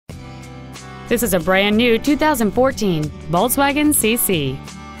This is a brand new 2014 Volkswagen CC.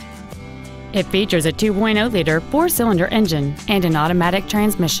 It features a 2.0-liter four-cylinder engine and an automatic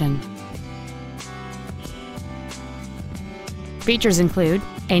transmission. Features include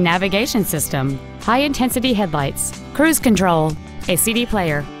a navigation system, high-intensity headlights, cruise control, a CD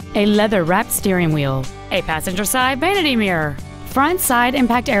player, a leather-wrapped steering wheel, a passenger side vanity mirror, front side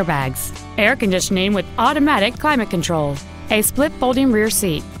impact airbags, air conditioning with automatic climate control, a split folding rear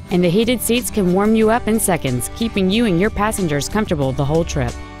seat, and the heated seats can warm you up in seconds, keeping you and your passengers comfortable the whole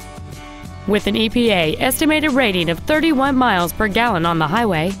trip. With an EPA estimated rating of 31 miles per gallon on the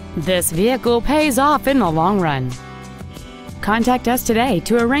highway, this vehicle pays off in the long run. Contact us today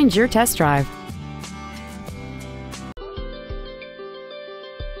to arrange your test drive.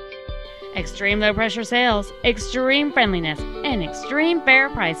 Extreme low pressure sales, extreme friendliness, and extreme fair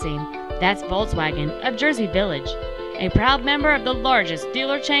pricing. That's Volkswagen of Jersey Village, a proud member of the largest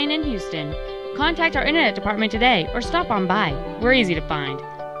dealer chain in Houston. Contact our internet department today or stop on by. We're easy to find.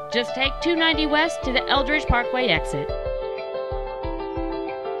 Just take 290 West to the Eldridge Parkway exit.